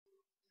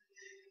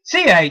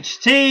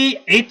THT,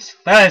 it's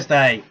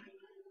Thursday.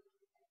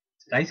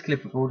 Today's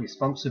clip of audio is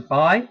sponsored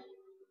by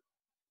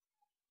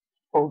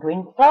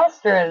Baldwin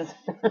Plasterers.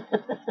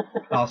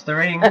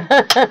 Plastering.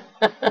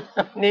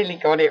 Nearly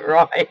got it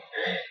right.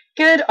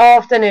 Good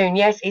afternoon.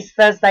 Yes, it's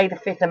Thursday the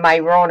 5th of May.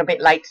 We're on a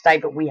bit late today,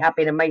 but we have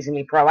been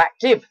amazingly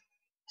proactive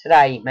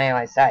today, may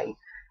I say.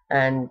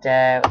 And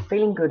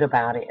feeling good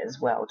about it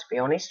as well, to be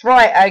honest.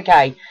 Right,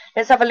 okay.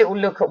 Let's have a little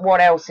look at what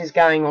else is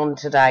going on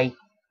today.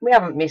 We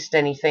haven't missed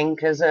anything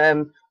because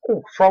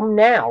from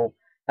now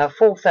at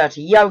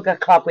 4:30, Yoga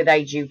Club with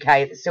Age UK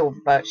at the Silver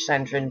Birch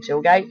Centre in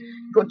Tilgate.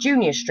 We've got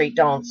Junior Street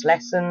dance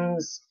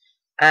lessons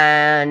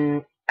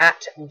and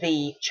at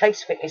the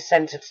Chase Fitness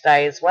Centre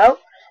today as well.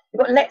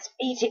 We've got Let's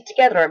Eat It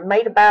Together at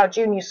Maida Bower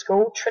Junior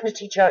School,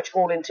 Trinity Church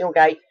Hall in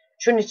Tilgate,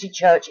 Trinity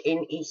Church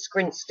in East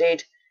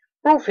Grinstead,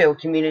 Broadfield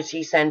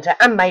Community Centre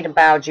and Maida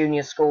Bower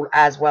Junior School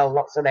as well.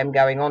 Lots of them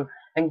going on.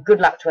 And good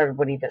luck to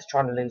everybody that's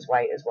trying to lose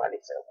weight as well.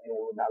 We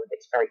all know that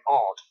it's very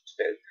hard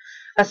to do.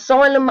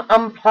 Asylum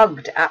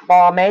Unplugged at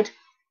Barmed.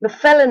 The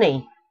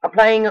Felony are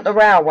playing at the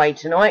Railway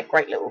tonight.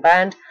 Great little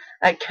band.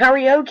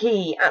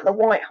 Karaoke at the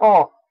White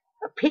Hart.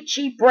 A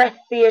Pitchy Breath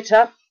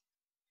Theatre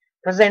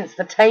presents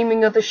The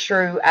Taming of the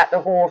Shrew at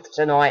the Horth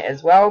tonight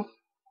as well.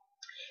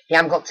 If you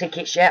haven't got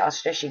tickets yet, I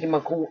suggest you give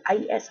them a call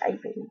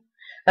ASAP.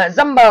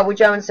 Zumba with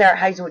Joe and Sarah at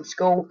Hazelwood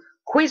School.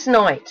 Quiz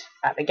Night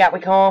at the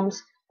Gatwick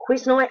Arms.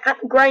 Quiz Night at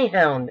the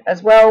Greyhound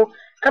as well.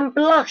 And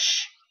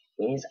Blush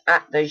is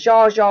at the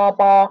Jar Jar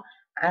Bar,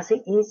 as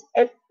it is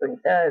every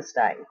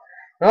Thursday.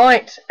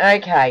 Right,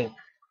 okay.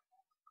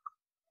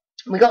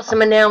 We got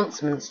some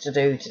announcements to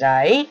do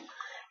today.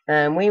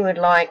 And we would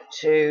like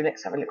to,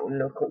 let's have a little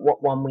look at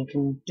what one we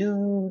can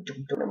do.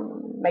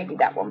 Maybe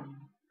that one.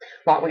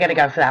 Right, we're going to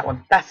go for that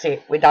one. That's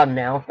it. We're done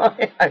now.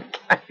 Okay.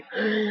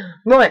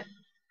 Right.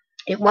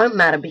 It won't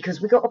matter because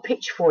we got a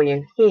picture for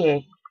you. Here.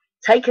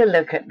 Take a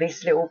look at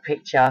this little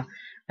picture.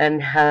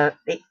 And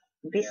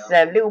this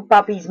little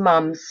bubby's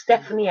mum,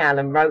 Stephanie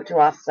Allen, wrote to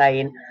us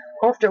saying,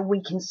 after a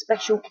week in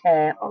special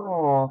care,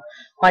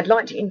 I'd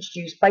like to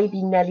introduce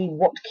baby Nellie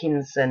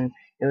Watkinson,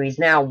 who is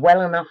now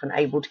well enough and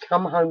able to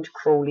come home to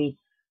Crawley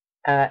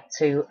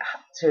to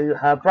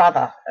her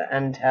brother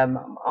and her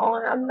mum.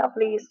 Oh, how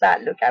lovely is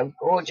that? Look how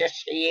gorgeous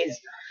she is.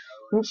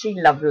 Isn't she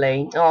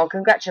lovely? Oh,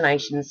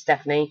 congratulations,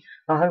 Stephanie.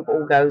 I hope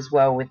all goes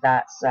well with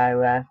that.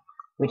 So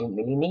we didn't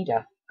really need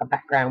a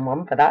background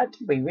one for that,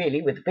 did we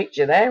really, with the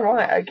picture there?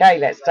 Right, okay,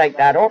 let's take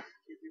that off.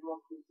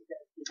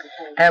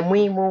 And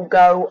we will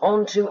go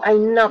on to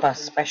another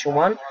special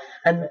one.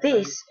 And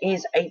this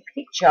is a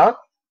picture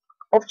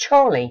of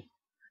Charlie.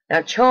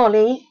 Now,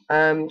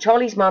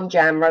 Charlie's mum,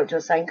 Jan, wrote to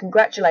us saying,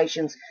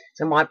 congratulations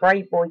to my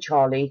brave boy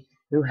Charlie,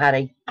 who had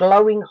a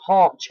glowing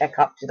heart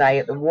checkup today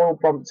at the Royal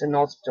Brompton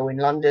Hospital in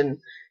London.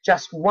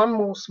 Just one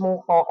more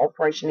small heart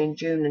operation in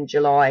June and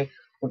July,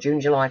 or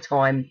June-July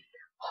time.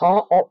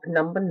 Heart op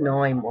number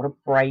 9. What a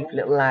brave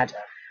little lad.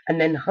 And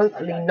then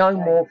hopefully no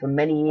more for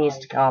many years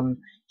to come.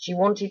 She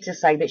wanted to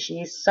say that she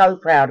is so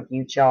proud of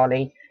you,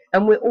 Charlie.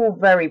 And we're all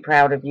very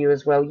proud of you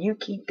as well. You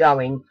keep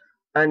going.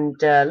 And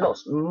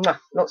lots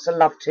of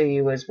love to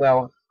you as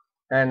well.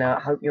 And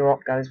I hope your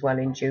op goes well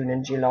in June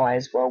and July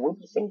as well. We'll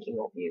be thinking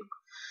of you.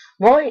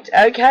 Right,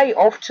 okay,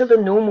 off to the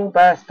normal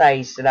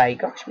birthdays today.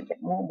 Gosh, we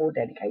get more and more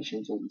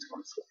dedications all the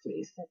time.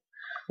 Isn't it?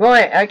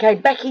 Right, okay,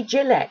 Becky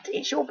Gillette.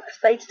 It's your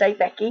birthday today,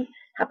 Becky.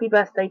 Happy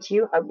birthday to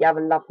you. Hope you have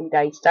a lovely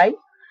day today.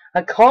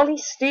 Carly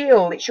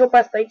Steele. It's your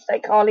birthday today,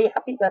 Carly.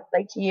 Happy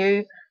birthday to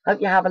you. Hope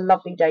you have a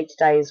lovely day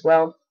today as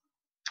well.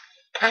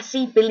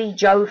 Cassie Billy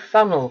Joe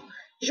Funnel.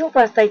 It's your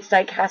birthday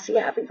today, Cassie.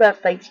 Happy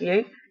birthday to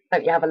you.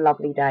 Hope you have a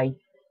lovely day.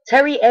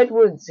 Terry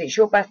Edwards. It's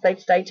your birthday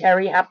today,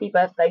 Terry. Happy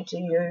birthday to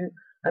you.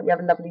 Hope you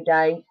have a lovely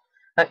day.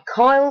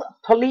 Kyle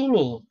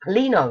Polino.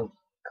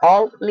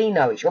 Carl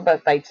Polino. It's your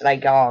birthday today,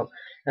 Carl.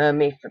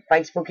 If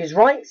Facebook is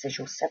right, it says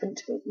you're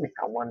 17.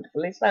 How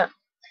wonderful is that?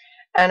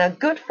 And a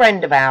good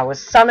friend of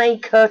ours, Sunny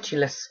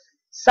Curtulus.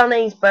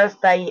 Sunny's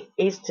birthday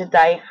is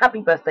today.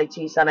 Happy birthday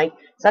to you, Sunny.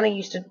 Sunny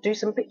used to do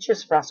some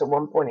pictures for us at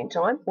one point in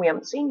time. We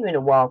haven't seen you in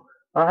a while.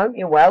 I hope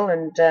you're well,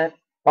 and by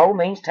all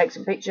means, take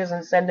some pictures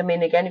and send them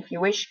in again if you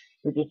wish.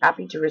 We'd be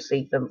happy to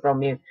receive them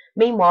from you.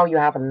 Meanwhile, you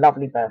have a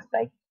lovely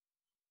birthday.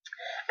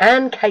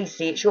 Anne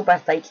Casey, it's your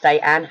birthday today,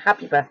 Anne.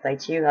 Happy birthday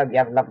to you. Hope you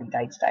have a lovely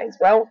day today as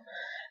well.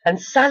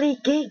 And Sally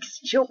Giggs,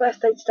 it's your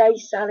birthday today,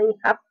 Sally.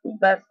 Happy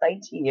birthday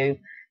to you.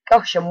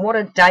 Gosh, and what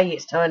a day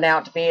it's turned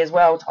out to be as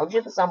well. Told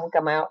you the sun would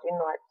come out, didn't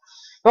I?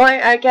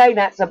 Right, okay,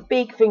 that's a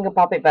big finger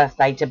puppet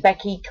birthday to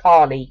Becky,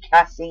 Carly,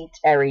 Cassie,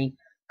 Terry,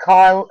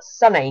 Kyle,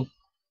 Sunny,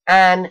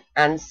 Anne,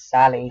 and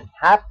Sally.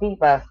 Happy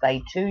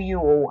birthday to you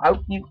all.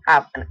 Hope you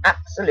have an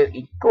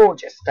absolutely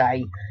gorgeous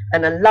day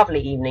and a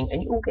lovely evening,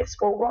 and you all get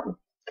spoiled rotten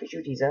because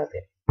you deserve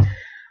it.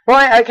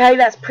 Right, okay,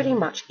 that's pretty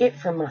much it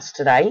from us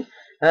today.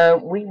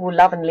 We will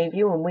love and leave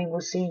you, and we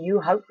will see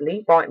you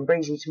hopefully bright and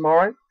breezy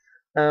tomorrow.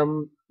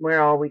 Where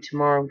are we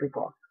tomorrow? We've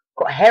got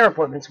a hair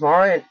appointment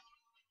tomorrow.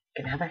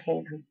 Can have a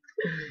hair.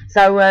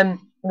 So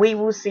we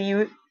will see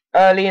you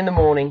early in the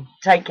morning.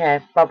 Take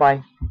care. Bye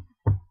bye.